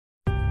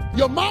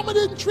your mama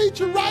didn't treat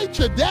you right,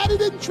 your daddy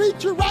didn't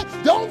treat you right,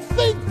 don't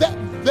think that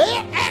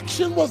their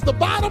action was the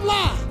bottom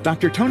line.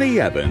 Dr. Tony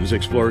Evans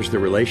explores the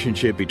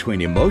relationship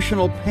between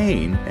emotional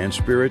pain and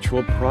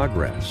spiritual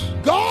progress.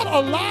 God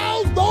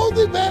allows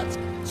those events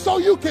so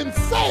you can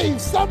save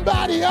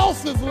somebody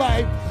else's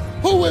life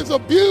who is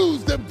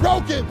abused and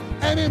broken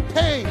and in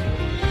pain.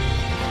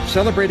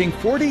 Celebrating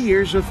 40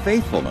 years of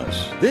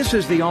faithfulness, this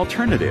is The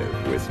Alternative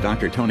with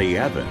Dr. Tony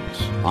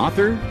Evans,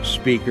 author,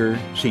 speaker,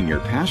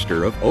 senior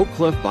pastor of Oak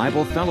Cliff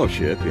Bible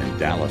Fellowship in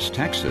Dallas,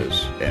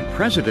 Texas, and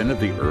president of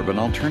the Urban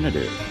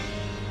Alternative.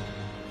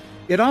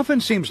 It often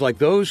seems like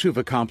those who've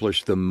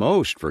accomplished the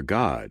most for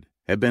God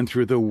have been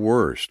through the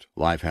worst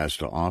life has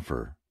to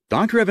offer.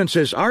 Dr. Evans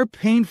says our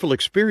painful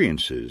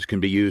experiences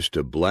can be used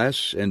to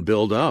bless and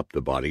build up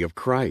the body of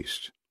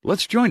Christ.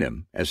 Let's join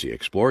him as he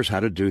explores how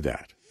to do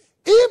that.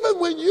 Even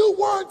when you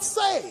weren't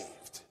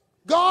saved,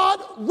 God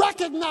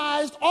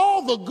recognized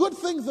all the good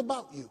things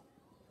about you.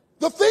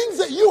 The things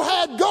that you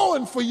had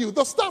going for you,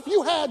 the stuff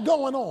you had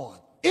going on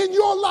in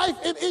your life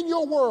and in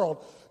your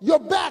world, your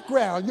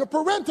background, your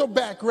parental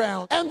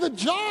background, and the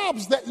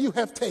jobs that you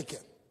have taken,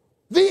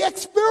 the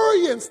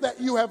experience that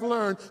you have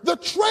learned, the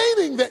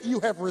training that you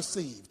have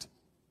received.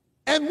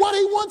 And what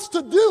he wants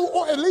to do,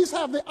 or at least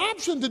have the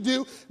option to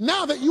do,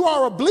 now that you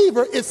are a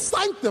believer, is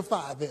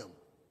sanctify them.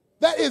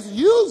 That is,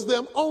 use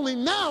them only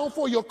now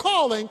for your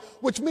calling,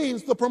 which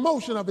means the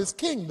promotion of his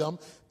kingdom,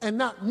 and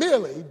not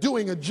merely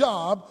doing a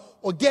job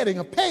or getting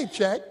a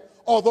paycheck,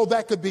 although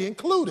that could be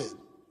included.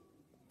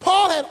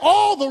 Paul had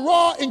all the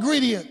raw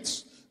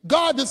ingredients.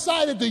 God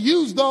decided to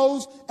use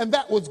those, and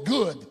that was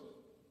good.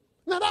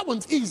 Now, that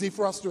one's easy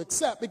for us to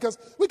accept because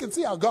we can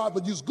see how God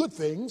would use good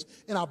things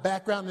in our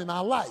background and in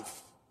our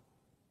life.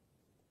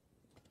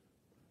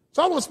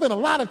 So I won't spend a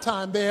lot of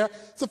time there.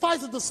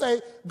 Suffice it to say,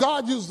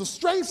 God used the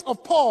strengths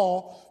of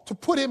Paul to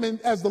put him in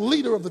as the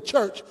leader of the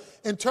church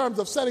in terms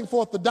of setting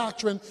forth the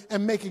doctrine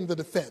and making the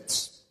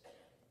defense.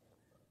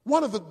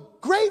 One of the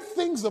great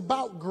things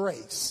about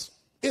grace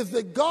is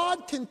that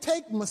God can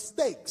take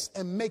mistakes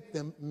and make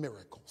them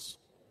miracles.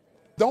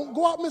 Don't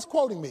go out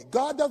misquoting me.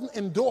 God doesn't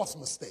endorse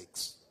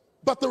mistakes.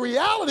 But the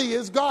reality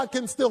is God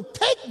can still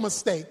take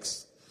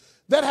mistakes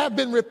that have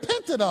been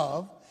repented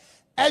of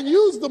and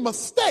use the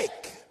mistake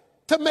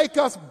to make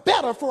us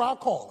better for our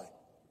calling.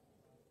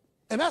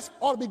 And that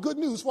ought to be good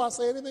news before I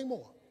say anything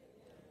more.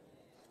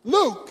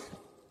 Luke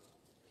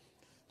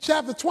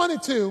chapter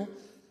 22,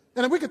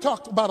 and we could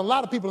talk about a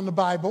lot of people in the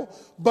Bible,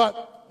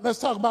 but let's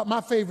talk about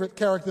my favorite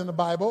character in the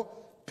Bible,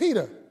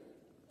 Peter. And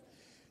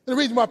the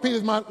reason why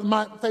Peter's my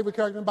favorite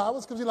character in the Bible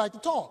is because he liked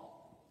to talk.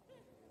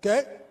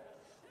 Okay?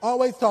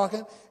 Always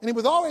talking, and he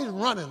was always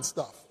running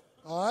stuff.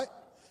 All right?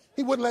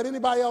 He wouldn't let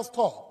anybody else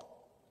talk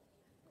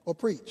or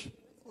preach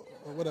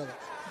or whatever.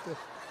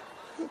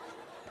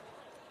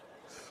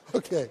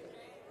 Okay.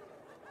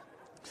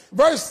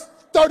 Verse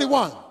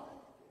 31.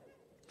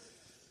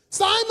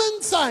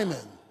 Simon,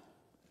 Simon,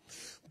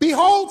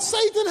 behold,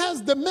 Satan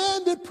has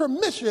demanded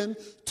permission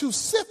to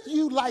sift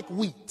you like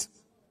wheat.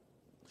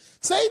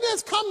 Satan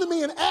has come to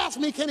me and asked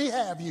me, can he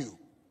have you?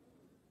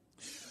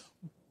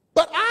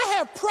 But I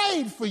have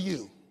prayed for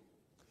you.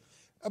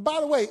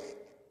 By the way,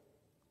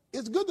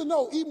 it's good to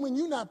know even when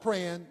you're not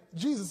praying,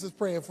 Jesus is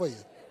praying for you.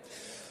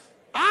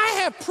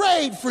 I have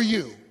prayed for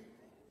you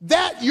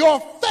that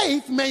your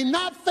faith may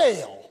not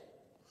fail.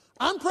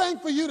 I'm praying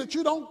for you that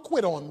you don't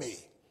quit on me.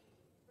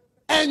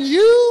 And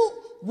you,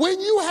 when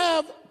you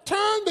have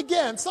turned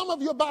again, some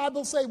of your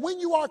Bibles say when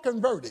you are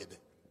converted,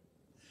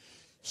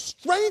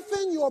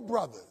 strengthen your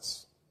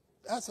brothers.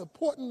 That's an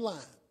important line.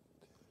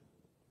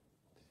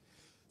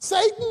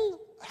 Satan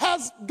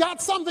has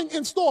got something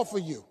in store for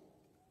you.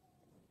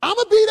 I'm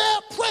going to be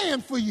there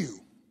praying for you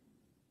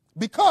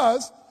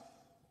because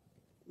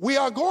we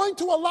are going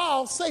to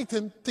allow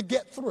Satan to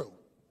get through.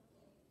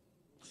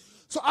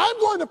 So I'm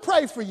going to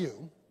pray for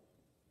you.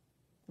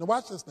 Now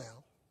watch this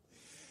now.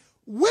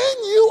 When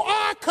you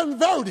are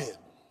converted,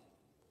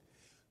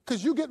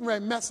 because you're getting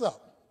ready to mess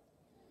up,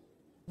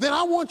 then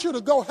I want you to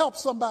go help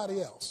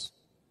somebody else.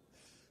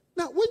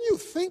 Now, wouldn't you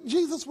think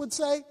Jesus would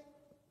say,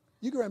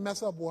 you're going to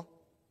mess up, boy.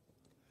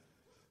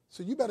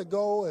 So you better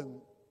go and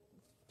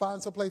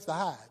find some place to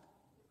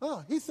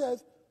hide. He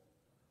says,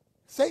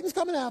 Satan's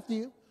coming after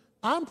you.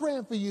 I'm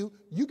praying for you.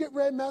 You get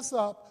ready to mess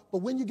up, but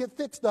when you get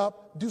fixed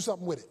up, do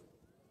something with it.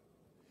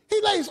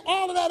 He lays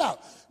all of that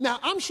out. Now,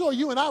 I'm sure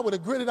you and I would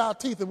have gritted our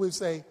teeth and we'd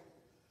say,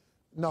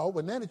 no,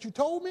 but now that you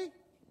told me,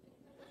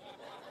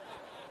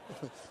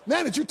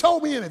 now that you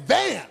told me in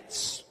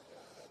advance,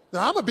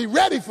 now I'm going to be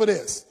ready for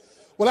this.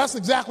 Well, that's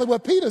exactly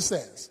what Peter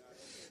says.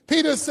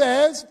 Peter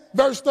says,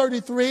 verse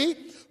 33,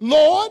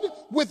 Lord,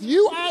 with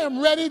you I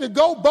am ready to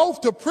go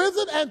both to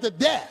prison and to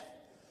death.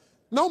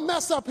 No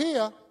mess up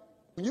here.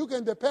 You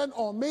can depend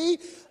on me.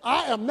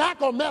 I am not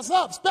going to mess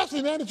up,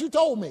 especially now that you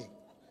told me.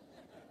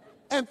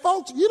 And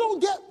folks, you don't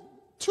get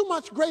too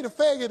much greater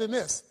failure than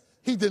this.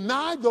 He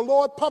denied the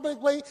Lord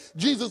publicly.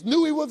 Jesus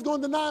knew he was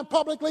going to deny him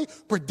publicly,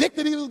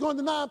 predicted he was going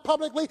to deny him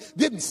publicly,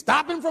 didn't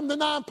stop him from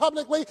denying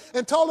publicly,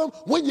 and told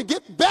him, when you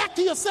get back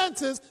to your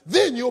senses,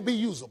 then you'll be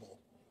usable.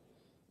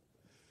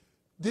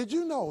 Did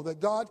you know that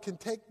God can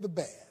take the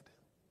bad,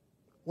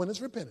 when it's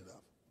repented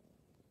of,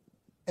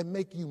 and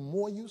make you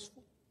more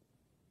useful?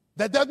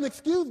 That doesn't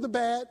excuse the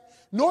bad,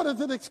 nor does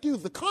it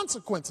excuse the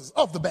consequences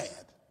of the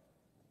bad.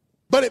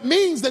 But it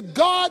means that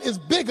God is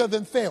bigger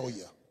than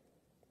failure.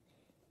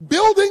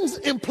 Buildings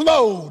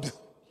implode,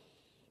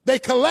 they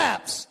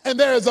collapse, and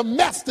there is a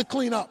mess to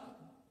clean up.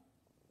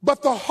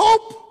 But the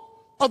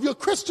hope of your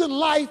Christian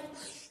life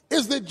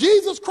is that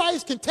Jesus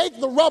Christ can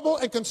take the rubble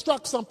and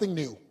construct something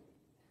new.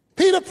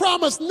 Peter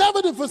promised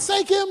never to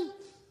forsake him,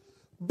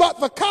 but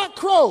the cock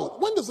crowed.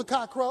 When does the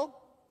cock crow?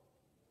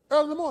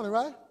 Early in the morning,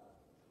 right?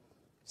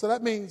 So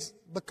that means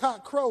the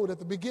cock crowed at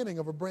the beginning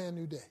of a brand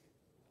new day.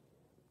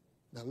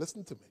 Now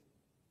listen to me.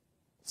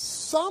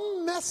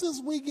 Some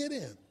messes we get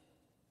in,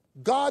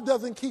 God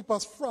doesn't keep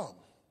us from,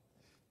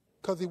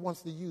 because he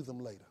wants to use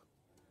them later.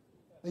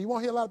 Now, you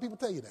won't hear a lot of people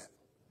tell you that.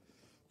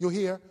 You'll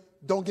hear,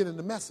 don't get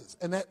into messes.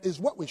 And that is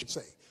what we should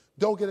say.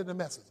 Don't get into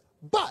messes.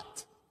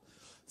 But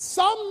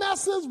some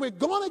messes we're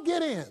going to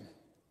get in,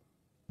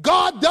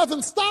 God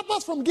doesn't stop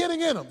us from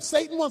getting in them.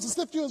 Satan wants to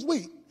sift you as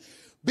wheat,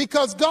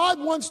 because God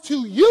wants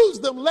to use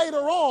them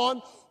later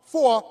on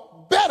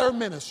for better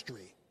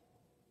ministry.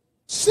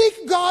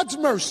 Seek God's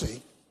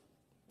mercy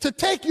to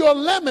take your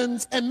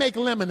lemons and make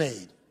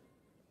lemonade.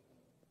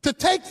 To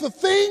take the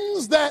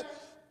things that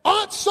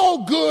aren't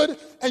so good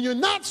and you're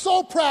not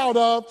so proud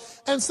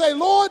of and say,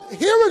 Lord,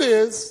 here it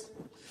is.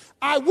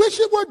 I wish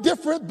it were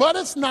different, but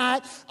it's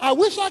not. I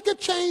wish I could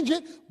change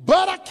it,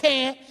 but I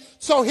can't.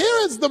 So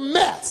here is the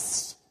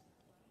mess.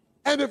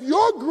 And if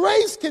your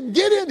grace can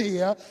get in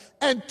here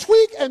and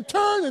tweak and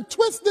turn and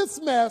twist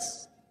this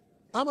mess,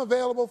 I'm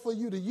available for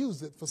you to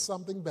use it for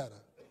something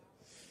better.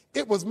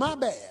 It was my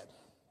bad.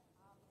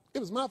 It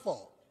was my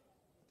fault.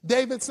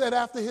 David said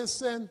after his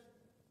sin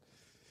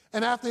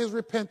and after his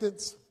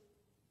repentance,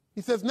 he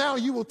says, now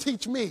you will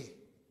teach me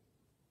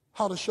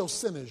how to show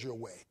sinners your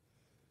way.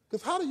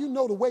 Because how do you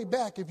know the way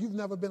back if you've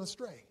never been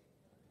astray?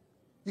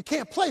 You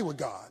can't play with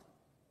God.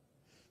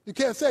 You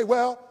can't say,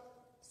 well,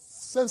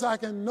 since I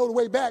can know the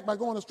way back by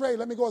going astray,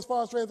 let me go as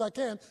far astray as I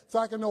can so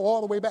I can know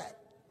all the way back.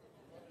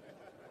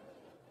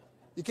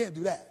 You can't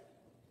do that.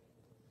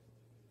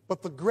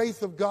 But the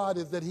grace of God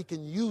is that he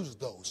can use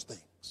those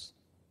things.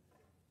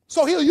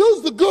 So he'll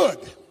use the good,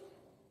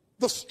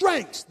 the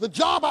strengths, the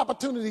job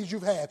opportunities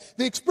you've had,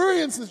 the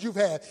experiences you've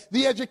had,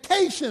 the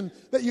education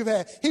that you've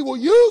had. He will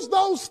use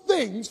those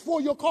things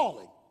for your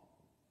calling.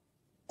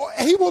 Or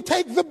he will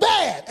take the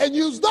bad and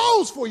use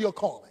those for your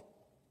calling.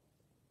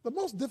 The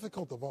most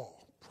difficult of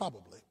all,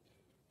 probably,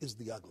 is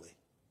the ugly.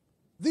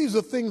 These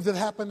are things that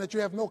happen that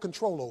you have no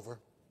control over,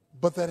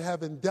 but that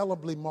have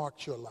indelibly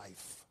marked your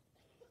life.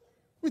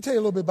 Let me tell you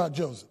a little bit about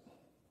Joseph.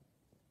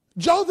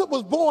 Joseph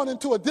was born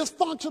into a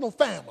dysfunctional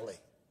family.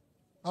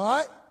 All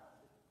right?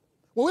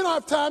 Well, we don't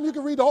have time. You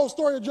can read the whole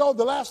story of Job,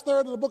 the last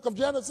third of the book of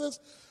Genesis.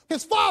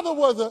 His father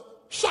was a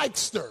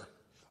shyster,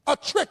 a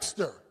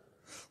trickster.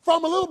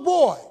 From a little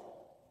boy,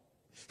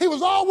 he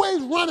was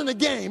always running a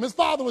game. His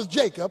father was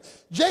Jacob.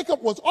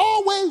 Jacob was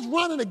always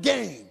running a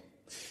game.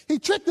 He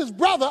tricked his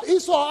brother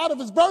Esau out of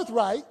his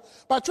birthright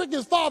by tricking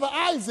his father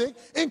Isaac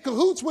in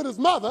cahoots with his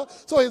mother.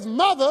 So his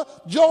mother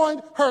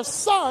joined her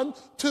son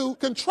to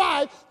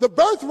contrive the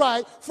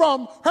birthright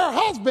from her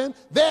husband,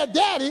 their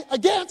daddy,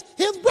 against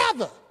his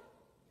brother.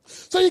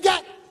 So you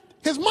got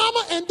his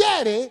mama and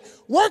daddy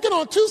working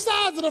on two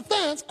sides of the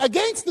fence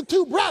against the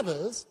two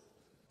brothers,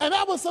 and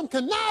that was some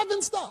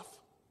conniving stuff.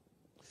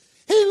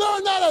 He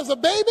learned that as a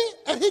baby,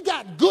 and he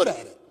got good at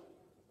it.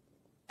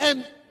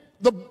 And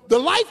the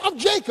life of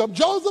Jacob,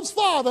 Joseph's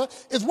father,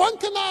 is one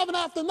conniving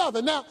after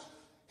another. Now,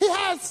 he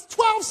has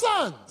 12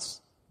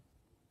 sons.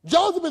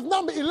 Joseph is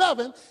number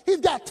 11. He's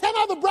got 10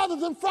 other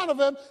brothers in front of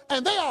him,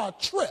 and they are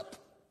a trip.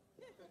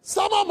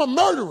 Some of them are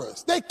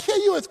murderers. They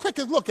kill you as quick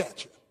as look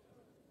at you.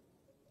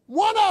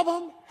 One of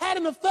them had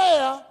an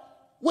affair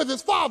with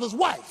his father's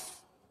wife.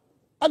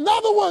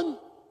 Another one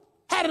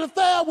had an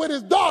affair with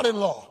his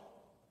daughter-in-law.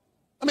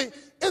 I mean,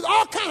 it's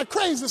all kind of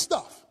crazy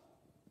stuff.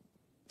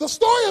 The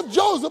story of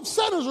Joseph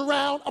centers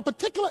around a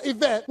particular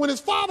event when his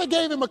father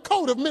gave him a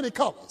coat of many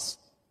colors.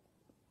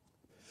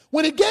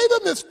 When he gave him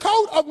this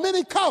coat of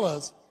many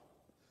colors,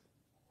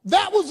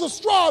 that was the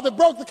straw that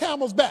broke the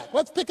camel's back.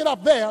 Let's pick it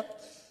up there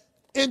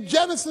in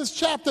Genesis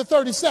chapter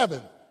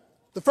 37,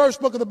 the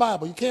first book of the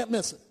Bible. You can't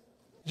miss it.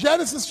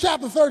 Genesis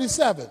chapter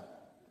 37,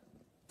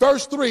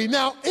 verse 3.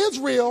 Now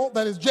Israel,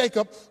 that is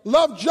Jacob,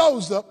 loved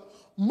Joseph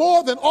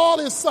more than all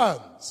his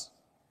sons.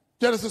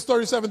 Genesis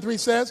 37:3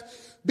 says,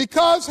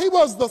 because he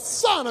was the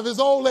son of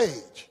his old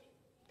age,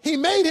 he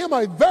made him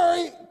a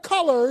very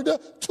colored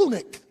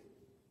tunic,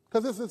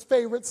 because it's his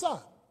favorite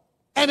son.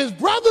 And his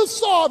brothers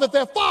saw that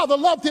their father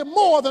loved him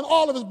more than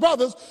all of his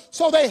brothers,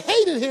 so they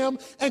hated him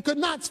and could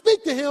not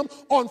speak to him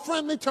on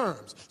friendly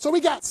terms. So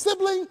we got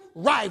sibling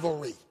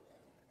rivalry.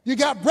 You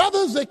got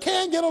brothers that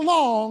can't get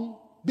along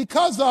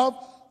because of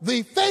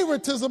the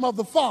favoritism of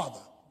the father.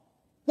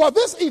 Well,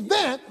 this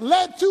event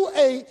led to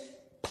a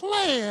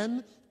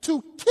plan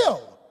to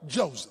kill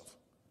Joseph.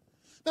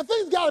 Now,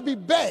 things got to be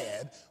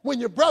bad when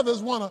your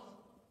brothers want to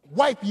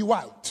wipe you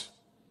out.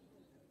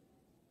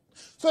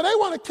 So they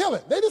want to kill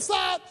him. They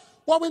decide,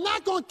 well, we're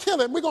not going to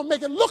kill him. We're going to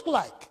make it look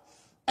like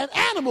an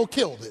animal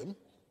killed him.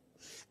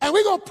 And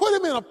we're going to put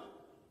him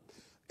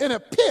in a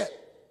pit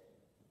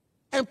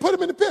and put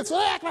him in the pit. So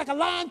they act like a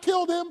lion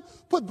killed him,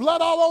 put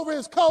blood all over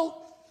his coat,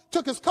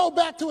 took his coat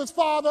back to his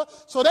father.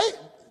 So they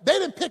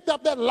didn't pick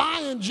up that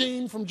lion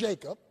gene from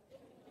Jacob.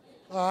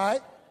 All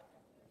right?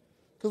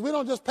 Because we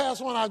don't just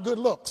pass on our good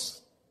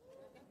looks.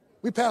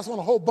 We pass on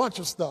a whole bunch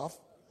of stuff.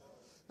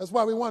 That's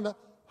why we wonder,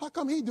 how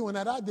come he doing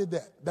that? I did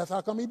that. That's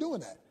how come he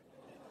doing that.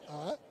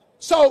 All right?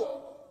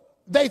 So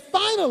they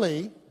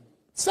finally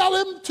sell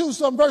him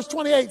to verse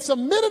 28,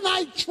 some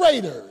Midianite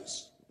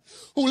traders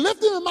who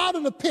lifted him out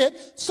of the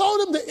pit,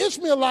 sold him to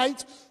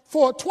Ishmaelites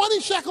for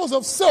 20 shekels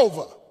of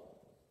silver.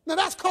 Now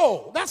that's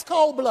cold. That's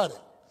cold-blooded.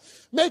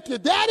 Make your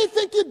daddy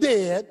think you're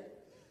dead.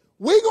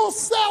 We're going to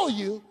sell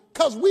you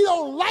because we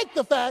don't like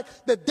the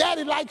fact that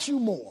daddy likes you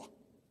more.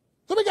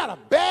 So we got a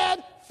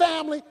bad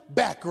family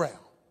background.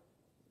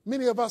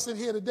 Many of us in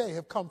here today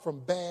have come from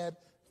bad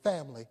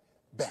family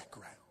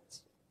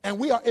backgrounds. And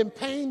we are in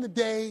pain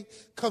today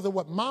because of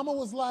what mama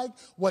was like,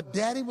 what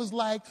daddy was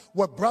like,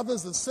 what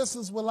brothers and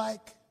sisters were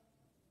like.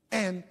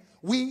 And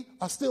we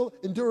are still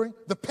enduring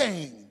the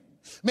pain.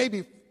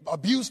 Maybe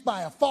abuse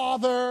by a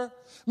father,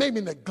 maybe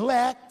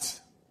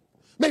neglect,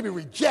 maybe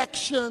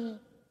rejection.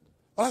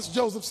 Well, that's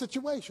Joseph's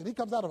situation. He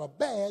comes out of a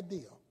bad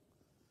deal.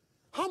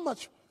 How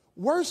much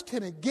worse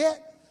can it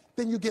get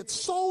than you get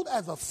sold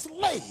as a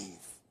slave,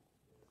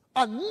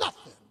 a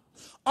nothing,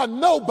 a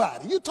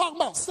nobody? You talking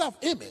about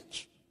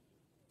self-image.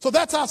 So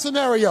that's our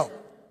scenario.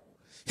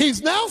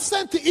 He's now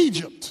sent to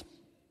Egypt,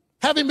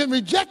 having been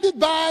rejected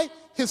by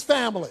his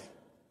family.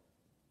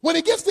 When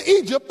he gets to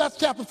Egypt, that's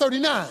chapter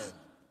 39.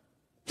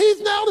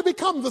 He's now to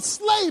become the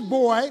slave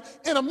boy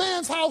in a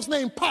man's house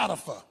named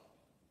Potiphar.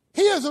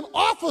 He is an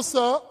officer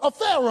of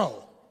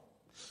Pharaoh.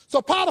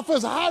 So Potiphar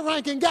is a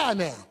high-ranking guy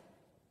now.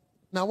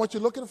 Now I want you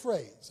to look at the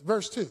phrase,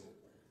 verse 2.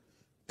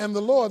 And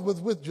the Lord was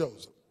with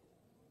Joseph.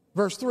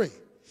 Verse 3.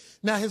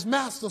 Now his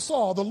master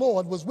saw the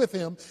Lord was with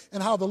him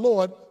and how the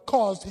Lord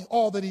caused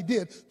all that he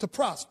did to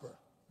prosper.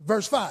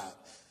 Verse 5.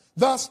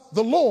 Thus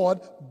the Lord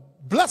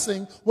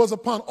blessing was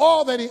upon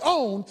all that he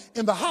owned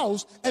in the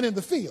house and in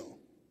the field.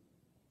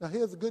 Now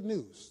here's the good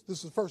news. This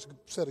is the first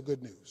set of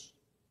good news.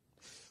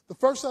 The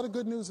first set of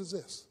good news is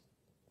this.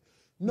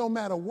 No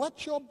matter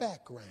what your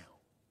background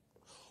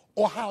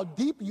or how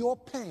deep your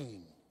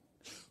pain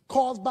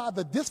caused by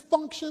the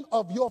dysfunction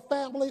of your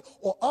family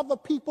or other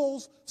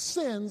people's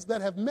sins that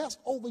have messed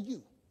over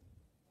you,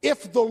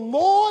 if the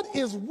Lord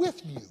is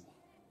with you,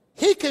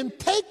 he can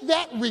take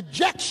that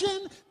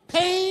rejection,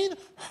 pain,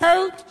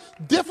 hurt,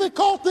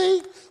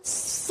 difficulty,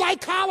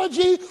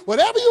 psychology,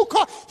 whatever you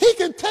call it, he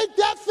can take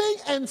that thing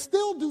and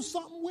still do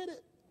something with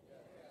it,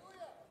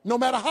 no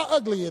matter how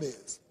ugly it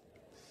is.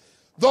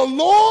 The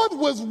Lord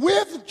was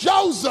with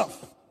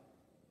Joseph.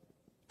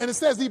 And it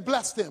says he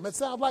blessed him. It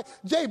sounds like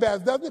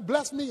Jabez, doesn't it?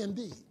 Bless me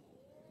indeed.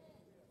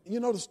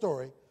 You know the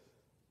story.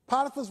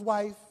 Potiphar's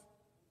wife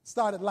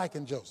started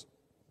liking Joseph.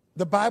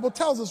 The Bible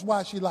tells us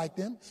why she liked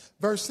him.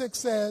 Verse 6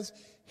 says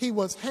he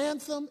was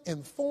handsome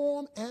in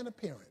form and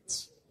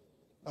appearance.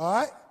 All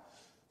right?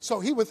 So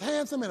he was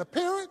handsome in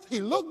appearance.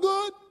 He looked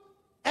good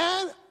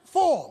and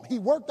form. He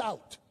worked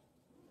out.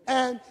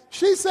 And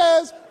she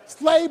says,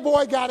 slave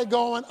boy got it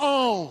going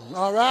on.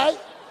 All right?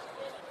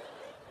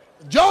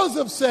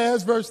 Joseph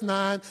says, verse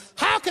 9,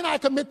 how can I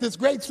commit this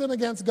great sin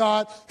against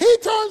God? He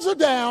turns her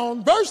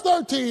down. Verse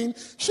 13,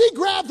 she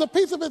grabs a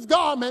piece of his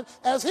garment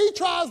as he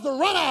tries to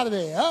run out of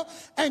there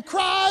and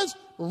cries,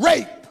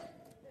 rape.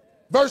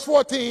 Verse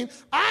 14,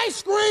 I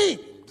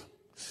screamed.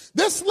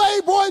 This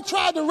slave boy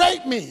tried to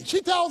rape me.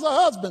 She tells her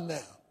husband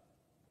now.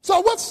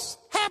 So what's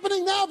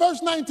happening now?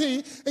 Verse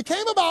 19, it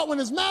came about when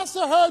his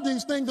master heard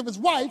these things of his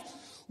wife,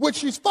 which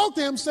she spoke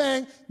to him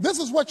saying, this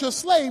is what your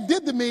slave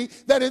did to me,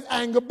 that his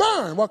anger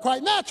burned. Well,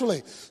 quite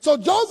naturally. So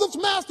Joseph's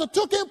master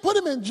took him, put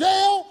him in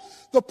jail,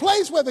 the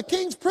place where the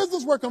king's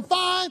prisoners were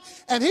confined,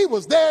 and he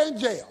was there in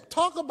jail.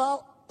 Talk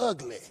about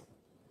ugly.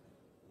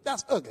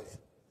 That's ugly.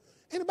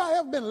 Anybody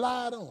ever been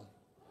lied on?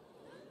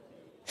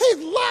 He's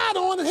lied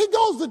on and he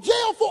goes to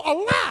jail for a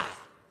lie.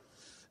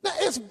 Now,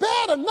 it's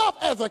bad enough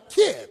as a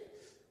kid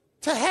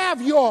to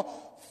have your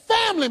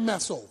family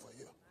mess over.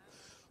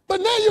 But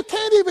now you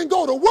can't even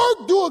go to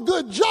work, do a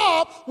good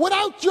job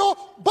without your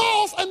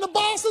boss and the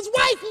boss's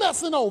wife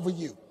messing over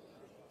you.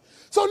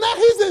 So now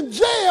he's in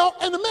jail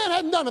and the man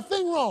hadn't done a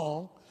thing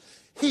wrong.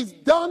 He's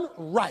done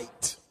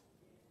right.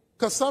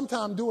 Because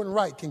sometimes doing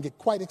right can get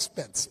quite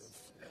expensive.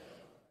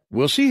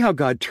 We'll see how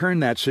God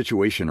turned that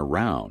situation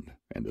around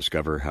and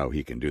discover how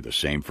he can do the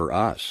same for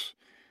us.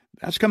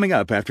 That's coming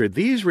up after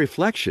these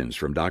reflections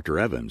from Dr.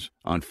 Evans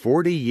on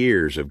 40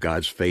 years of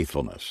God's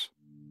faithfulness.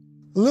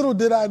 Little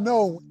did I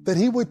know that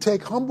he would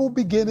take humble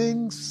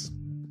beginnings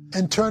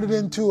and turn it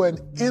into an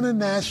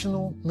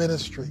international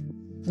ministry.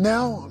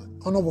 Now,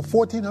 on over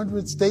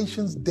 1,400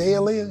 stations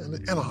daily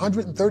in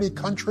 130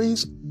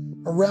 countries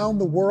around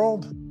the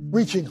world,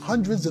 reaching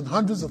hundreds and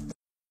hundreds of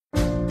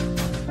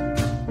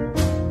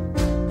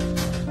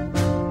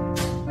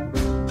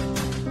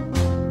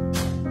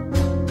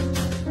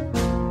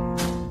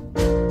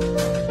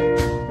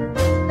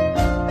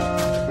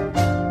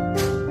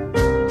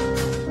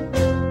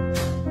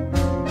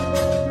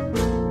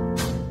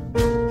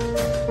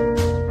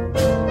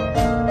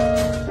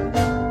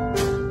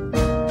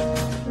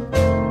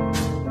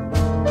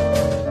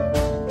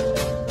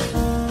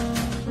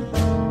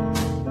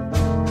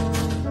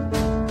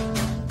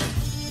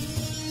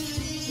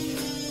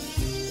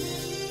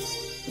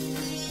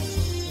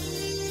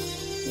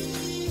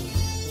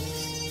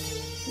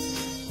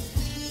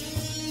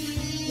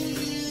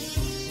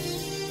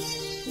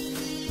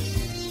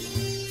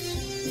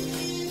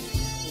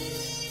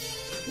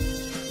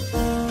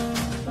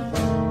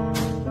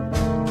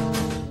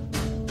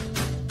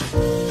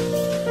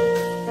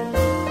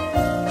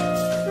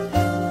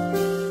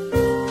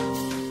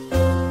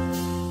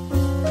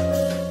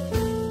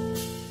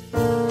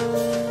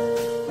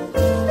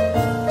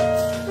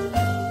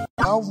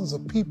thousands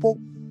of people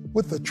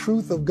with the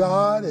truth of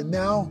God, and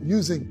now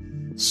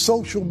using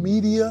social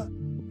media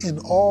in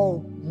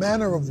all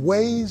manner of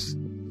ways,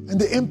 and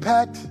to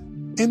impact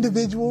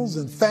individuals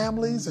and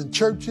families and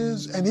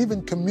churches and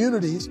even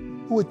communities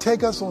who would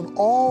take us on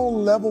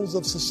all levels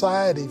of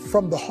society,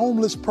 from the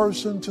homeless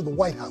person to the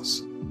White House,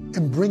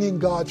 in bringing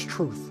God's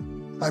truth.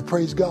 I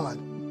praise God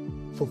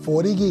for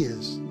 40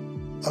 years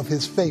of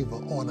his favor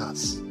on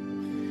us.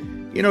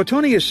 You know,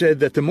 Tony has said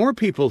that the more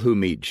people who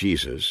meet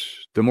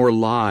Jesus, the more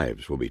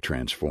lives will be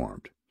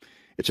transformed.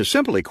 It's a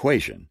simple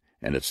equation,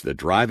 and it's the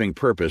driving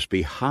purpose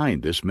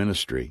behind this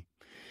ministry.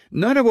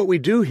 None of what we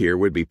do here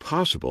would be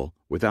possible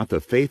without the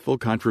faithful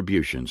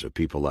contributions of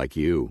people like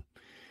you.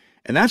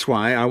 And that's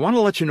why I want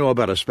to let you know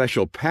about a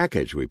special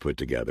package we put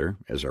together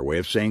as our way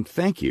of saying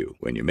thank you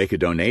when you make a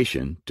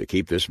donation to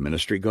keep this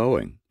ministry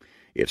going.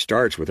 It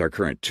starts with our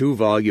current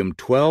 2-volume,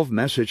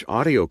 12-message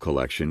audio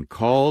collection,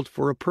 Called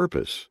for a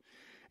Purpose,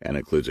 and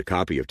includes a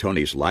copy of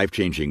Tony's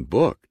life-changing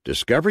book,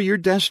 Discover Your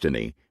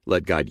Destiny,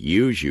 Let God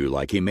Use You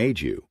Like He Made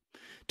You.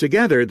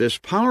 Together, this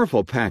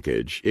powerful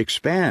package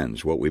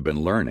expands what we've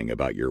been learning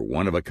about your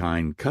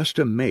one-of-a-kind,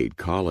 custom-made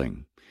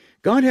calling.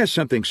 God has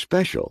something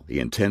special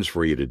He intends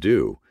for you to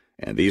do,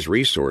 and these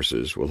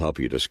resources will help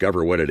you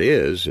discover what it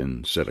is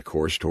and set a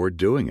course toward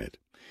doing it.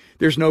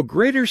 There's no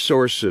greater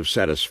source of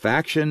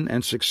satisfaction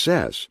and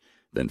success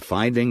than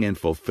finding and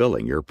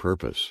fulfilling your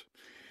purpose.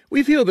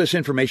 We feel this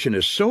information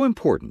is so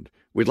important,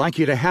 we'd like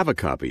you to have a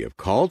copy of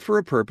Called for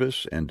a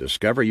Purpose and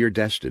Discover Your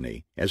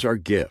Destiny as our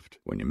gift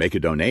when you make a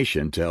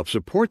donation to help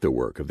support the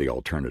work of The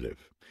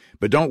Alternative.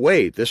 But don't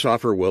wait, this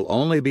offer will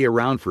only be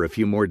around for a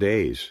few more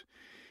days.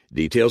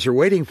 Details are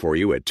waiting for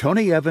you at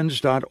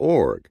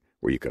tonyevans.org,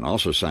 where you can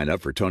also sign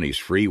up for Tony's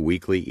free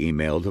weekly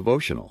email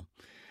devotional.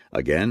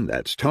 Again,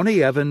 that's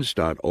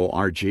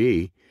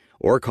tonyevans.org,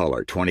 or call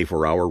our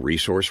 24-hour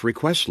resource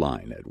request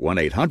line at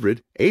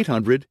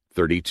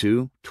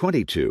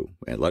 1-800-800-3222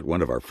 and let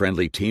one of our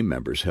friendly team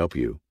members help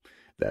you.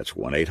 That's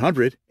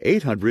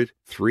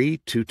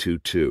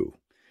 1-800-800-3222.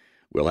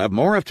 We'll have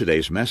more of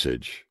today's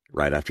message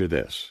right after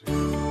this.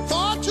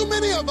 Far too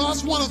many of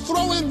us want to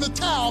throw in the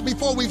towel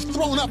before we've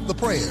thrown up the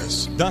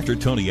prayers. Dr.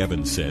 Tony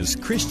Evans says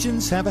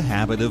Christians have a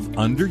habit of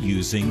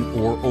underusing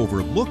or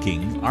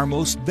overlooking our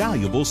most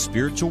valuable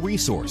spiritual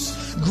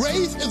resource.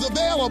 Grace is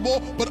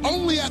available, but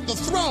only at the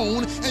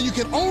throne, and you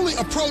can only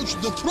approach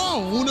the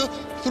throne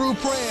through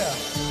prayer.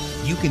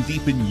 You can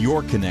deepen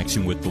your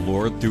connection with the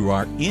Lord through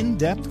our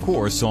in-depth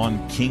course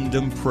on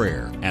Kingdom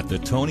Prayer at the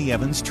Tony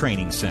Evans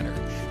Training Center.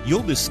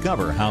 You'll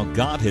discover how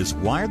God has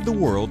wired the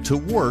world to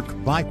work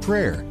by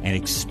prayer and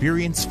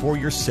experience for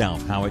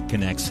yourself how it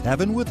connects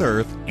heaven with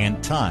earth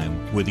and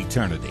time with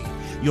eternity.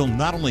 You'll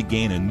not only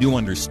gain a new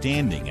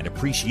understanding and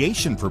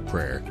appreciation for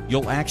prayer,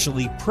 you'll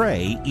actually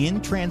pray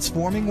in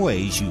transforming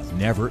ways you've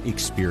never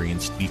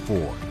experienced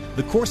before.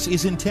 The course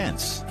is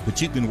intense,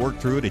 but you can work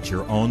through it at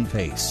your own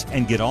pace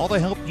and get all the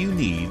help you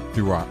need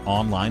through our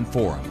online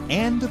forum.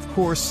 And, of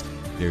course,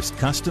 there's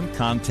custom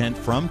content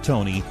from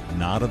Tony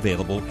not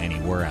available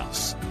anywhere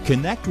else.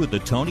 Connect with the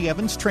Tony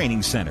Evans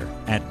Training Center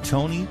at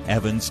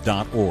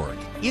tonyevans.org.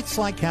 It's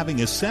like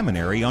having a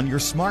seminary on your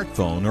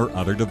smartphone or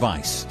other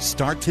device.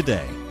 Start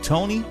today.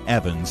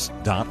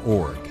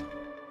 tonyevans.org.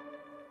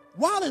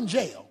 While in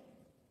jail,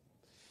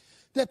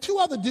 there are two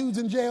other dudes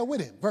in jail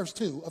with him, verse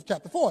 2 of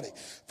chapter 40.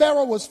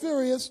 Pharaoh was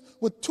furious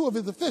with two of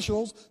his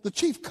officials, the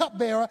chief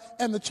cupbearer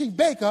and the chief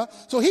baker,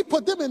 so he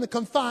put them into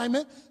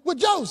confinement with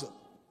Joseph.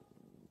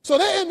 So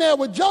they're in there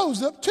with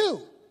Joseph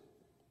too.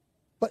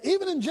 But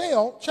even in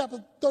jail,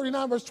 chapter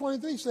 39, verse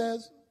 23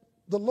 says,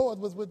 the Lord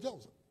was with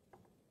Joseph.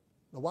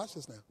 Now watch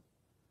this now.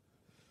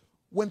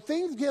 When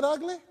things get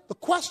ugly, the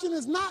question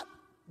is not,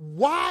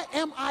 why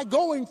am I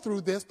going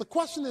through this? The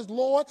question is,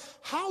 Lord,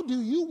 how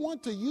do you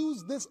want to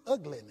use this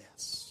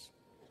ugliness?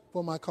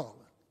 for my calling.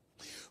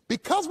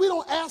 Because we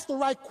don't ask the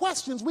right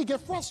questions, we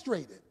get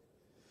frustrated.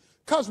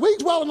 Because we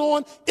dwelling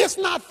on, it's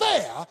not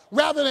fair,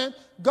 rather than,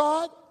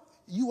 God,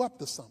 you up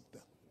to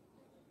something.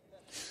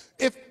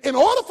 If in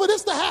order for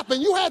this to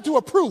happen, you had to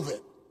approve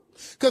it.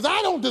 Because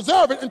I don't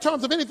deserve it in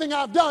terms of anything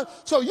I've done,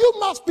 so you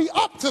must be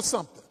up to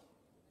something.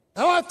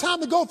 I don't have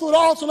time to go through it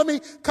all, so let me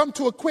come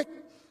to a quick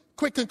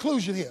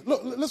conclusion here.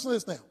 Look, listen to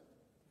this now.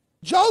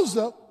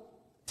 Joseph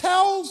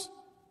tells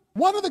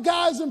one of the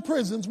guys in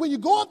prisons, when you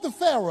go up to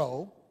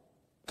Pharaoh,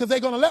 because they're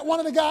going to let one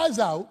of the guys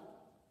out,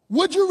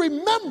 would you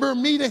remember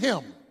me to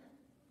him?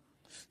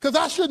 Because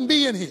I shouldn't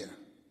be in here.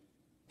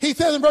 He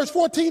says in verse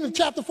 14 of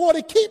chapter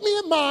 40, keep me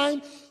in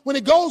mind when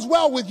it goes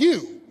well with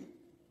you.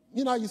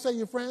 You know how you say to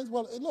your friends,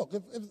 well, look,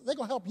 if they're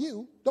going to help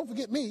you, don't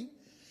forget me.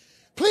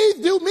 Please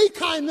do me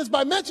kindness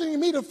by mentioning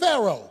me to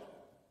Pharaoh.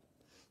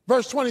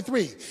 Verse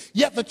 23,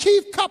 yet the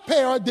chief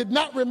cupbearer did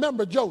not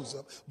remember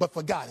Joseph, but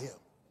forgot him.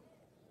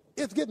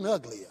 It's getting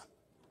uglier.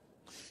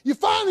 You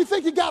finally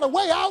think you got a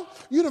way out.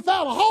 You'd have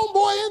found a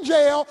homeboy in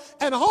jail,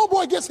 and the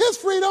homeboy gets his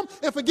freedom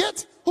and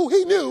forgets who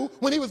he knew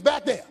when he was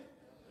back there.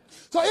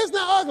 So it's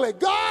not ugly.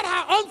 God,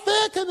 how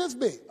unfair can this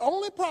be?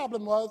 Only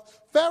problem was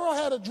Pharaoh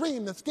had a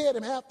dream that scared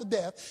him half to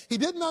death. He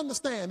didn't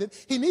understand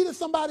it. He needed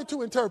somebody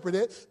to interpret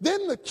it.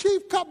 Then the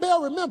chief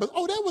cupbearer remembers,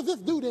 oh, there was this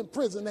dude in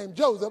prison named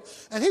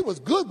Joseph, and he was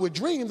good with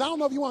dreams. I don't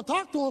know if you want to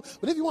talk to him,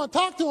 but if you want to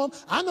talk to him,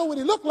 I know what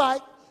he looked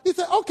like. He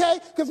said, okay,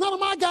 because none of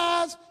my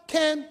guys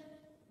can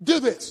do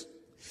this.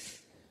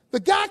 The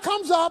guy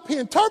comes up, he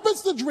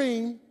interprets the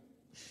dream,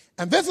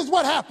 and this is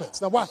what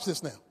happens. Now watch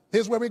this now.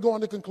 Here's where we're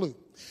going to conclude.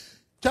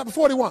 Chapter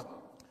 41,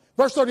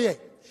 verse 38.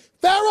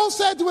 Pharaoh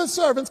said to his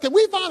servants, can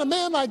we find a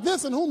man like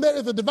this in whom there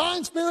is a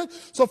divine spirit?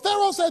 So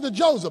Pharaoh said to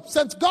Joseph,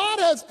 since God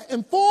has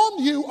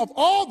informed you of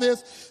all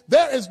this,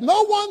 there is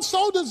no one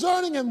so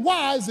discerning and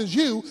wise as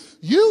you.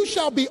 You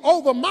shall be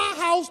over my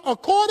house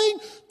according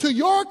to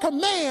your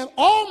command.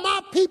 All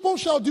my people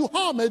shall do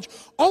homage.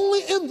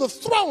 Only in the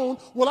throne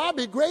will I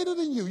be greater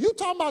than you. You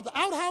talking about the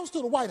outhouse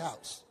to the White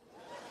House.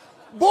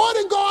 Boy,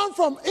 done gone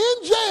from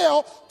in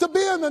jail to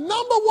being the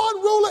number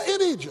one ruler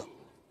in Egypt.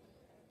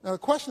 Now the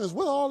question is,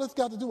 what all this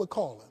got to do with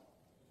calling?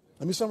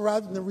 Let me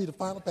summarize it and then read the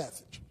final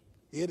passage.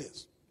 Here it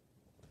is.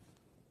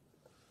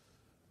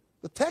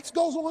 The text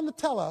goes on to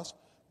tell us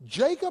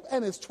Jacob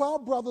and his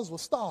 12 brothers were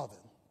starving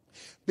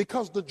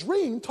because the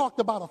dream talked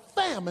about a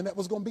famine that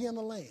was going to be in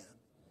the land.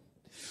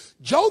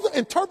 Joseph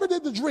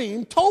interpreted the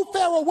dream, told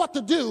Pharaoh what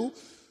to do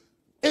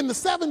in the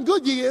 7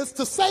 good years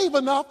to save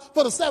enough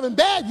for the 7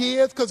 bad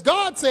years because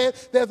God said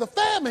there's a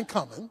famine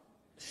coming.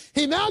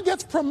 He now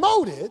gets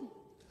promoted.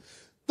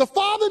 The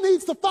father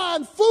needs to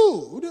find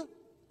food.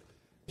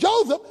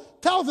 Joseph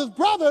tells his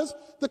brothers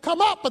to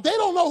come up, but they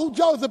don't know who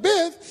Joseph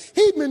is.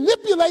 He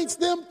manipulates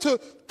them to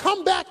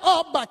come back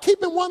up by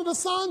keeping one of the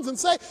sons and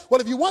say, well,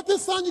 if you want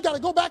this son, you got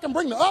to go back and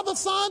bring the other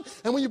son.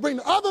 And when you bring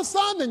the other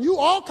son, then you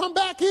all come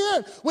back here.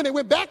 And when they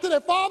went back to their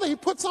father, he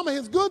put some of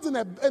his goods in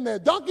their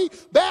donkey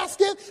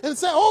basket and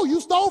said, oh, you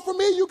stole from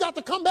me. You got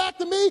to come back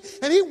to me.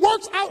 And he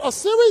works out a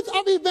series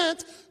of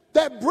events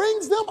that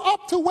brings them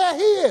up to where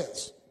he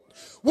is.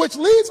 Which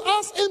leads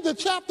us into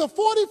chapter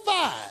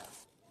 45.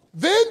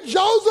 Then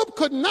Joseph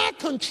could not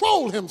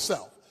control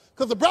himself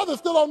because the brothers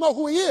still don't know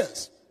who he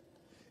is.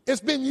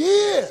 It's been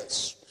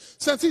years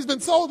since he's been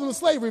sold into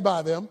slavery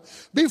by them,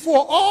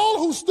 before all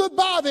who stood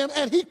by them,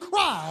 and he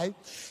cried,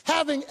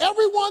 having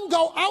everyone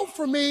go out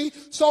from me,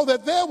 so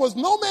that there was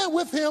no man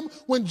with him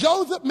when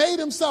Joseph made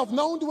himself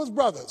known to his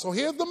brothers. So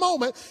here's the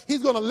moment.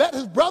 He's going to let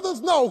his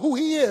brothers know who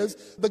he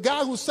is, the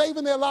guy who's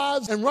saving their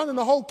lives and running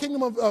the whole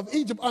kingdom of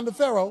Egypt under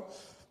Pharaoh.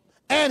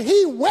 And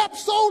he wept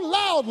so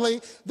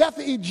loudly that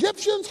the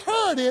Egyptians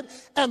heard it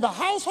and the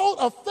household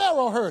of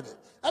Pharaoh heard it.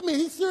 I mean,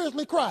 he's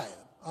seriously crying,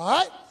 all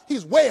right?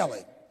 He's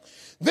wailing.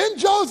 Then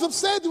Joseph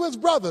said to his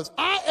brothers,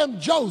 I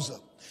am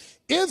Joseph.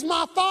 Is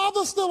my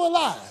father still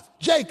alive?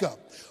 Jacob.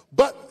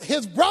 But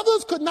his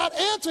brothers could not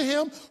answer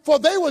him, for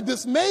they were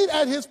dismayed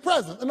at his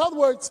presence. In other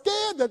words,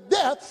 scared to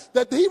death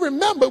that he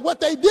remembered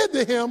what they did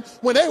to him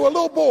when they were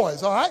little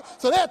boys, all right?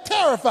 So they're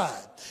terrified.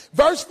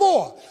 Verse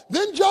 4,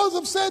 then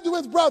Joseph said to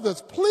his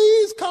brothers,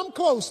 please come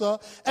closer.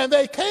 And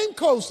they came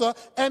closer,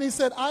 and he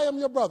said, I am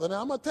your brother. Now,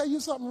 I'm going to tell you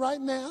something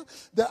right now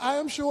that I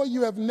am sure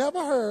you have never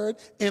heard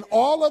in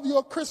all of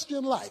your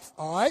Christian life,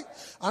 all right?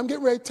 I'm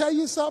getting ready to tell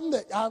you something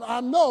that I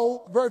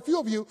know very few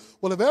of you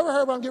will have ever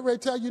heard, but I'm getting ready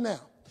to tell you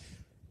now.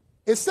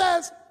 It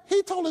says,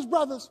 he told his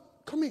brothers,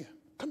 come here,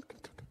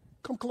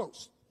 come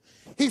close.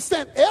 He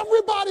sent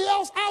everybody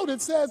else out,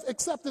 it says,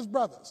 except his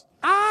brothers.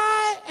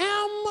 I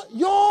am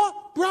your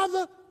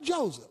brother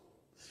Joseph.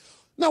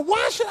 Now,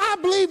 why should I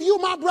believe you're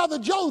my brother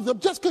Joseph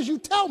just because you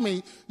tell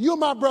me you're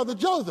my brother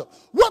Joseph?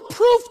 What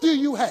proof do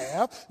you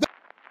have that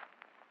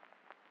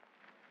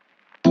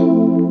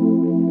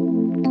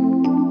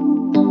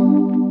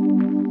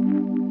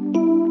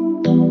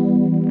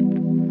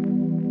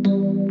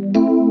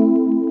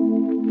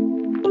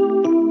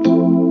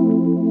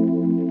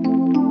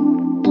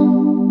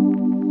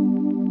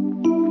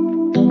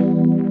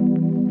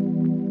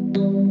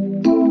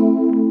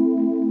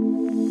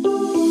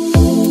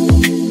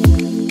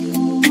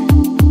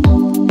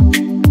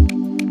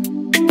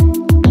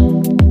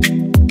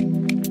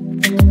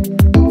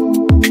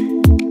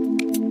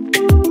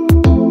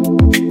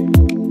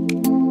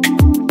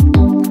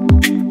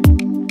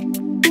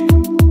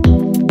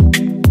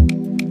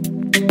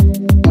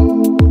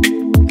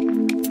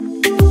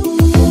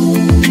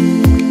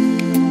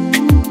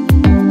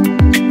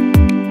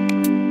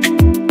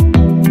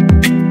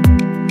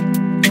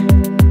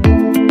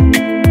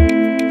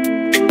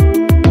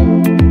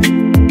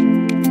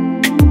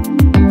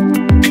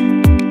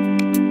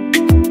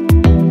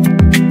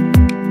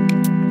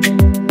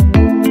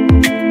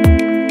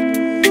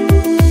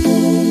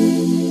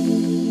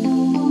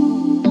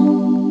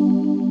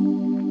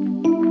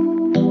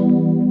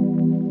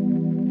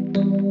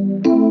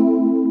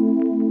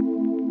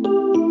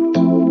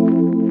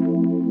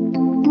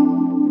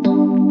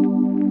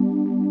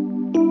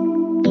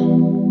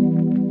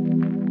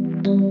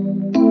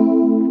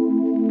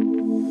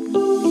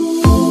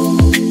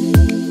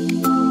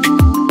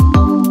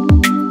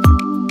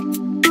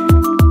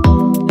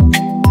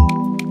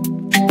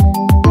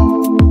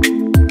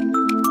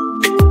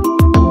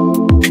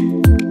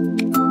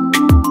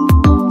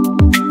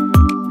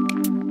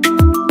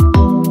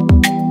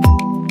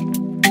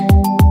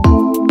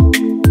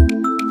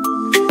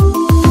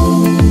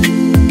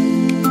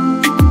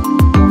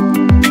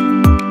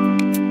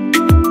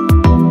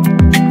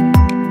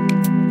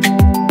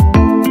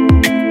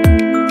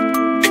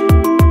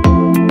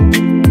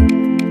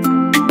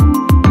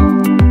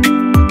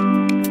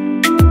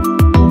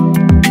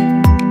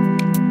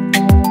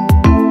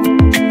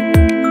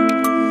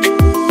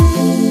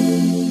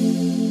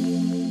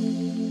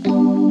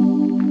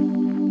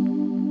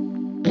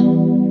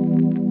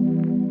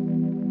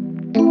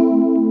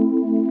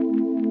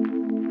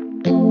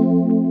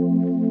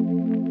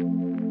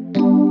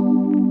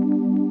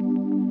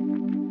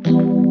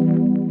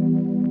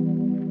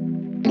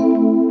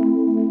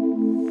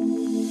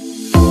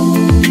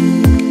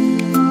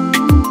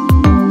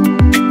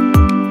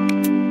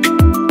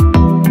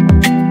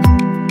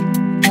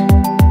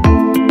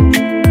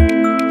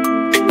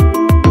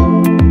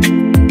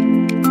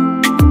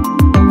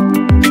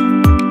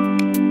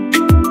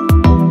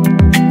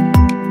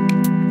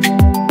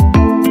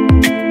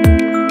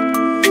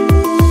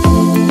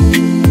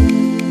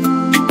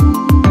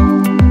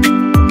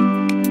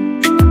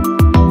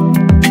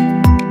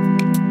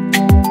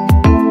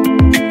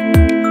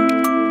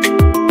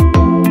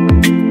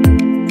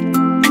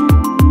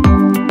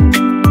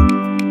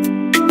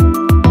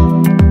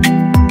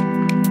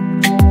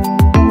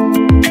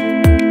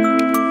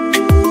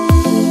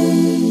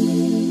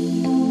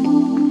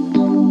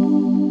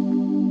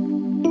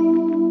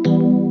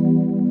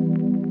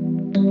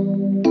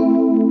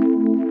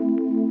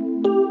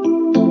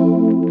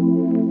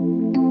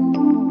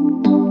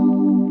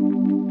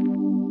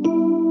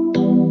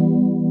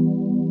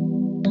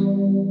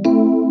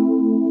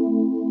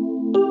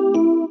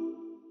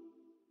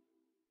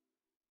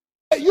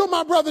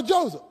my brother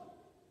Joseph,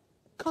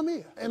 come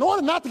here. In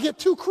order not to get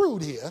too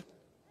crude here,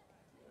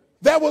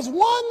 there was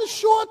one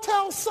sure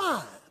tell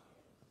sign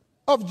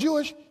of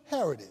Jewish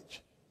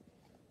heritage: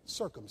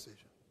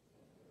 circumcision.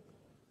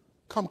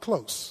 Come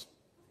close.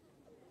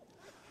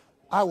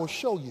 I will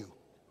show you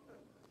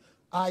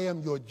I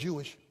am your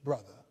Jewish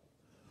brother,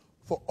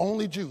 for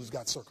only Jews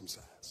got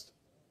circumcised.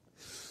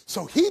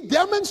 So he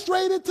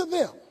demonstrated to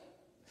them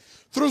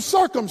through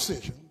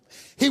circumcision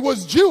he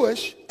was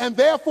Jewish, and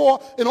therefore,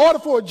 in order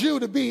for a Jew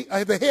to be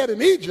the head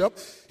in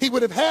Egypt, he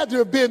would have had to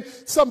have been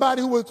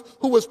somebody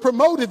who was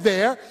promoted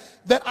there,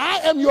 that I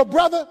am your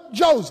brother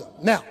Joseph.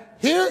 Now,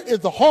 here's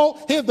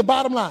the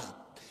bottom line.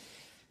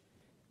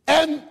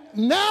 And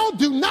now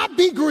do not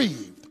be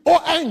grieved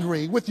or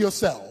angry with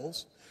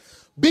yourselves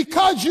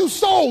because you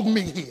sold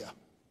me here.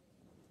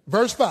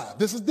 Verse 5.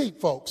 This is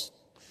deep, folks.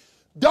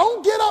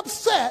 Don't get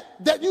upset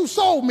that you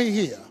sold me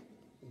here.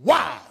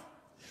 Why?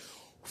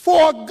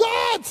 For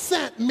God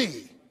sent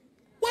me.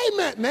 Wait a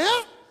minute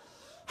now.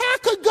 How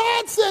could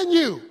God send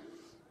you?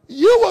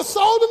 You were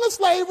sold into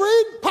slavery.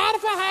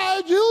 Potiphar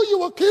hired you. You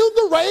were accused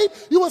of rape.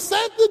 You were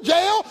sent to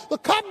jail. The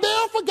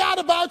cupbearer forgot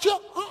about you.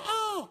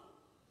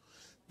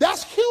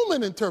 That's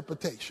human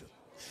interpretation.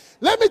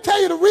 Let me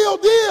tell you the real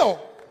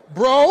deal,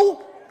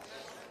 bro.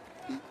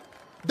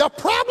 The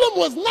problem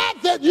was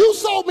not that you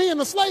sold me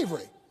into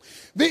slavery.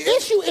 The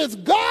issue is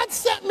God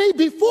sent me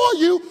before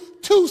you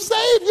to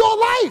save your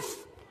life.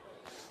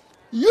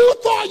 You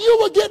thought you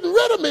were getting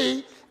rid of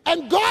me,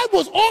 and God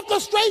was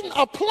orchestrating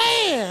a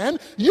plan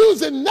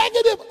using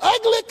negative,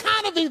 ugly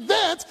kind of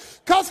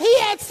events because he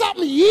had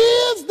something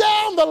years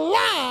down the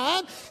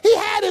line he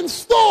had in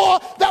store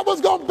that was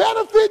going to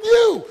benefit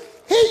you.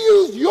 He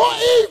used your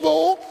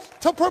evil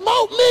to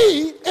promote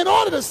me in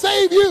order to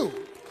save you.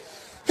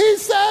 He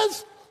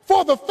says,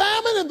 for the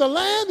famine in the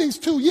land these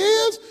 2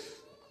 years,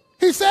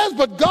 he says,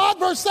 but God,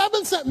 verse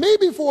 7, sent me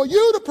before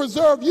you to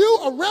preserve you,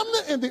 a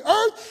remnant in the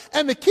earth,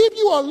 and to keep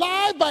you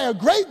alive by a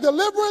great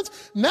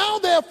deliverance. Now,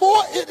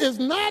 therefore, it is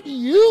not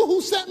you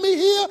who sent me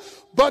here,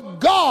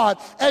 but God.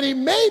 And he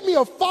made me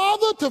a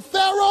father to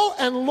Pharaoh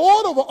and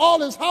Lord over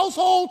all his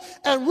household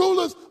and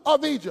rulers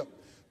of Egypt.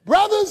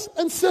 Brothers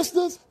and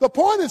sisters, the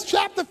point is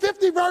chapter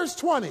 50, verse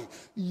 20.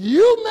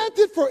 You meant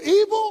it for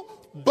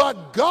evil,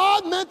 but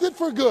God meant it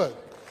for good.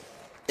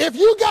 If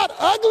you got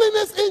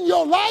ugliness in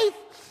your life,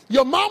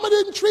 your mama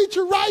didn't treat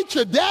you right,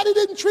 your daddy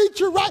didn't treat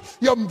you right,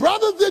 your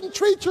brother didn't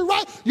treat you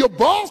right, your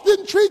boss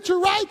didn't treat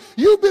you right,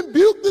 you've been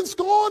buked and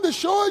scorned as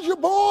sure as you're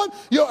born,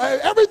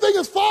 everything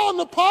is falling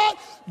apart.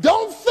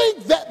 Don't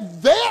think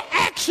that their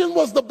action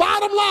was the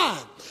bottom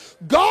line.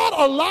 God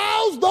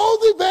allows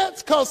those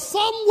events because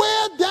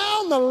somewhere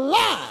down the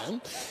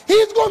line,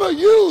 he's going to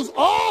use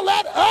all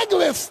that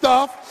ugly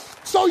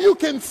stuff so you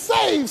can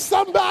save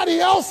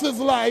somebody else's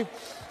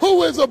life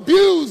who is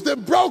abused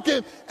and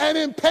broken and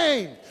in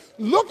pain.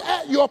 Look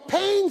at your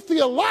pain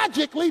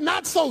theologically,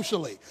 not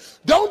socially.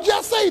 Don't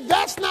just say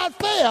that's not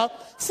fair.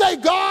 Say,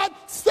 God,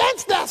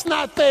 since that's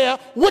not fair,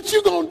 what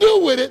you going to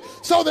do with it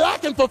so that I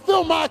can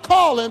fulfill my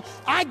calling?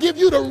 I give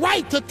you the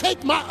right to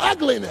take my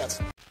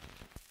ugliness.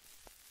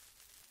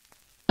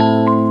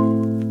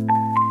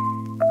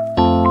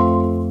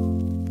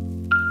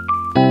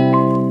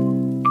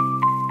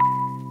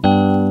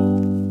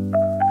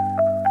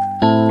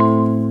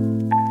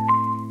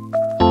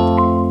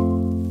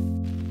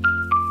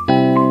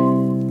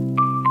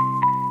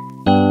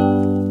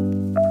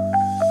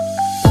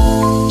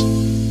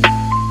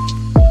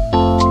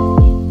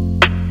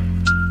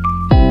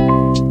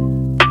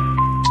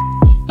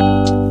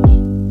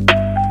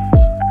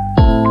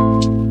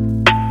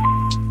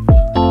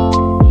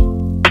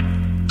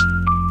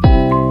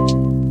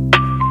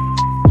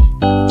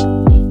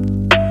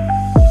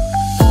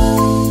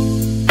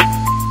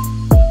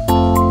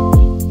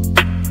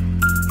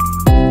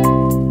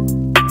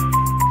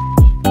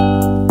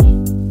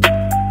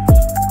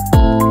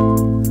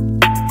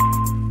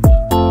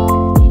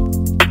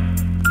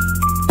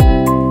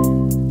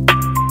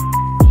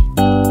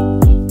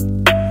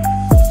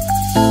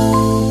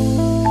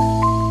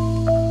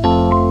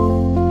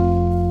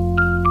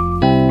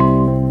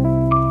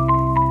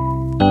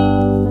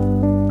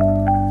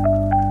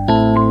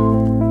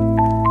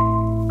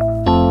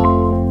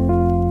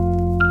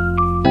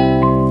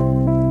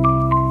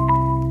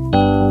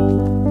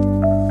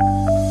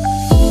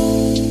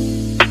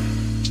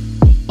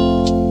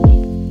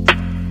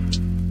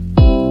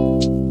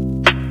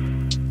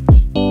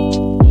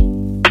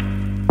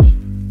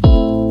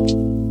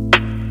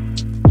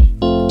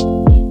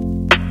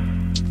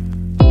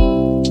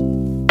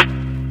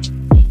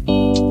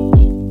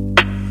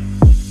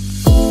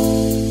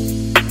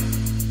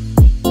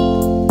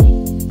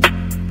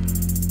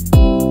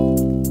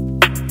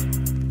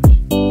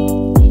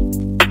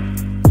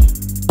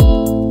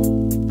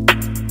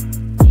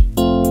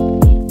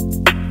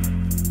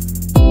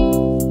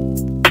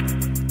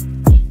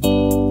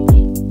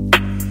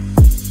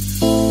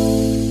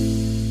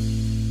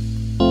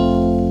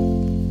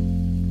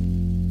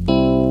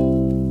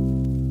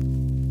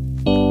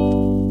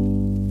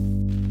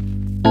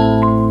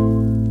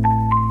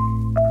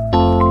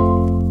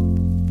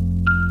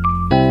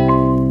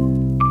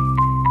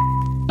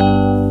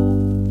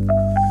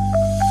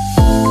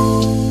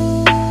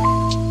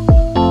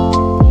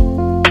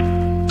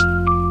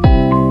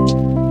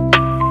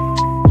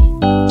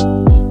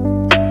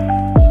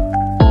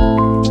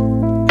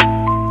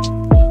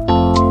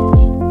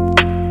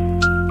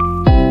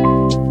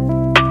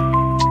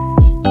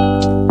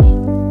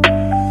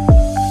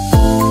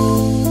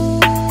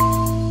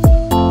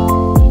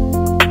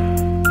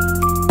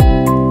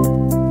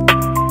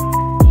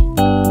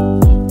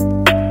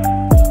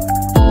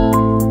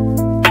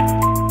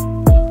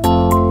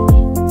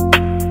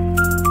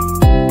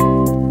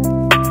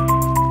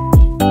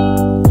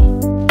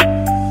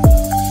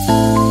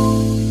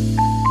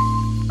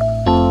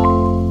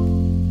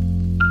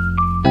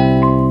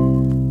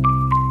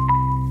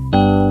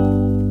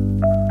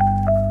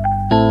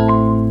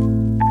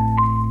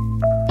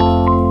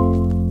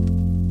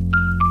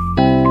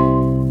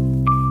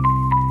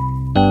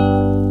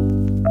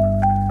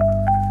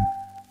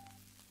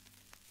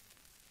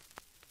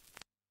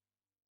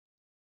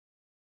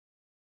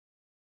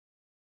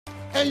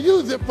 and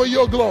use it for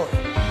your glory.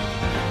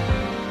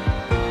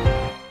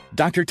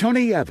 Dr.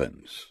 Tony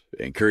Evans,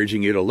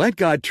 encouraging you to let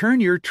God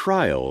turn your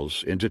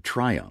trials into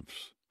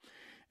triumphs.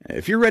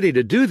 If you're ready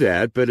to do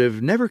that but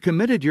have never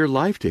committed your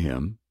life to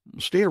Him,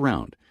 stay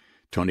around.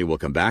 Tony will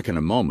come back in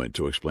a moment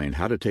to explain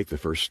how to take the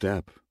first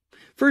step.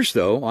 First,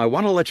 though, I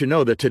want to let you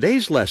know that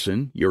today's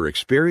lesson, Your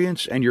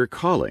Experience and Your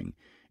Calling,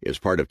 is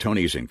part of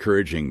Tony's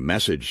encouraging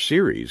message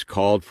series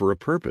called For a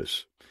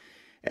Purpose.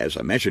 As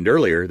I mentioned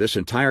earlier, this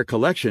entire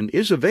collection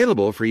is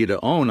available for you to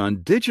own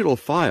on digital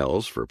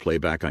files for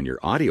playback on your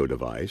audio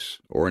device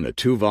or in a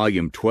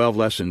 2-volume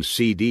 12-lesson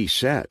CD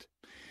set.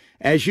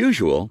 As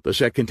usual, the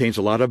set contains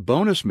a lot of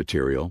bonus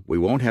material we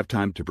won't have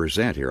time to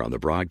present here on the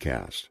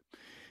broadcast.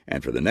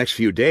 And for the next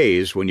few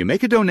days, when you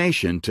make a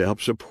donation to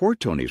help support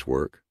Tony's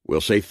work,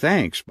 we'll say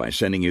thanks by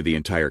sending you the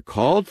entire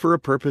Called for a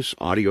Purpose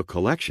audio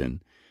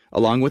collection,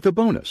 along with a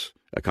bonus,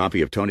 a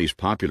copy of Tony's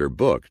popular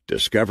book,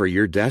 Discover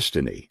Your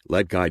Destiny,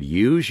 Let God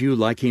Use You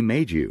Like He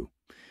Made You.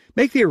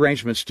 Make the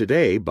arrangements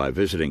today by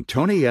visiting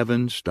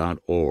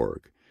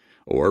tonyevans.org,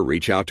 or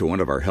reach out to one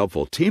of our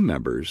helpful team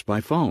members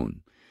by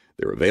phone.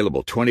 They're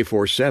available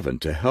 24/7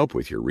 to help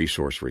with your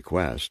resource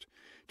request.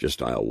 Just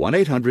dial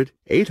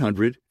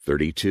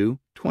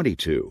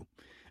 1-800-800-3222.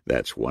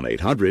 That's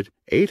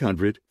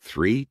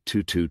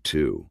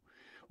 1-800-800-3222.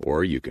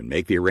 Or you can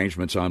make the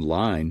arrangements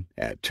online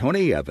at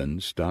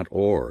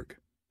tonyevans.org.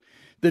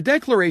 The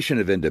Declaration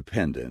of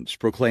Independence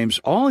proclaims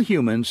all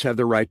humans have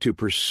the right to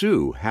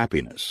pursue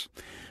happiness.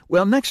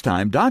 Well, next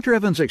time, Dr.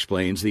 Evans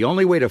explains the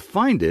only way to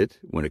find it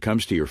when it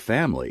comes to your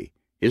family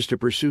is to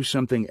pursue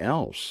something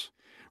else.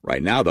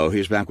 Right now, though,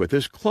 he's back with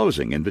this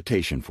closing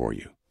invitation for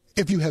you.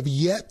 If you have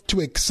yet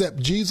to accept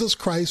Jesus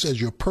Christ as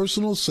your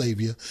personal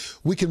Savior,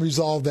 we can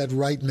resolve that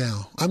right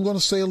now. I'm going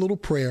to say a little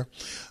prayer.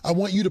 I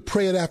want you to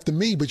pray it after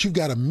me, but you've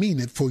got to mean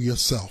it for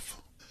yourself.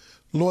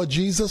 Lord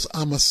Jesus,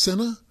 I'm a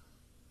sinner,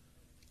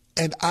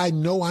 and I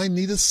know I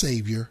need a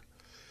Savior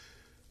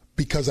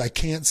because I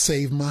can't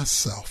save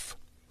myself.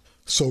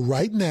 So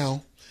right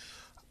now,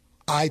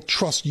 I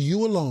trust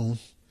you alone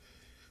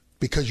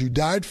because you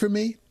died for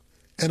me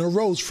and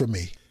arose for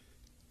me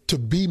to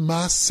be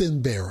my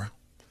sin bearer.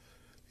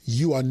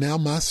 You are now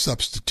my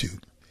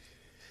substitute,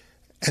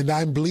 and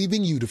I'm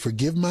believing you to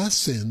forgive my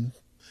sin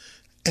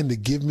and to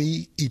give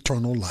me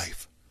eternal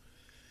life.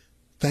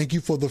 Thank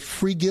you for the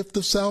free gift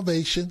of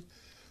salvation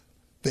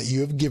that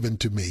you have given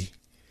to me.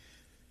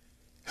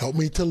 Help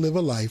me to live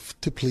a life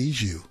to please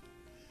you.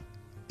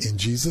 In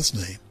Jesus'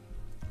 name,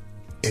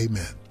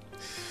 amen.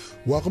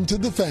 Welcome to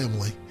the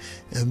family,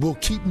 and we'll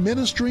keep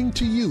ministering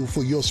to you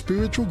for your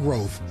spiritual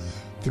growth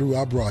through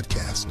our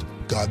broadcast.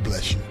 God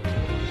bless you.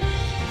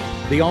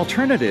 The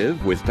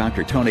Alternative with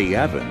Dr. Tony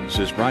Evans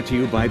is brought to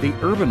you by the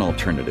Urban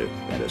Alternative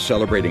and is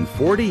celebrating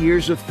 40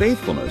 years of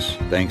faithfulness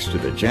thanks to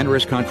the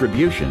generous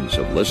contributions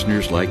of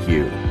listeners like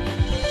you.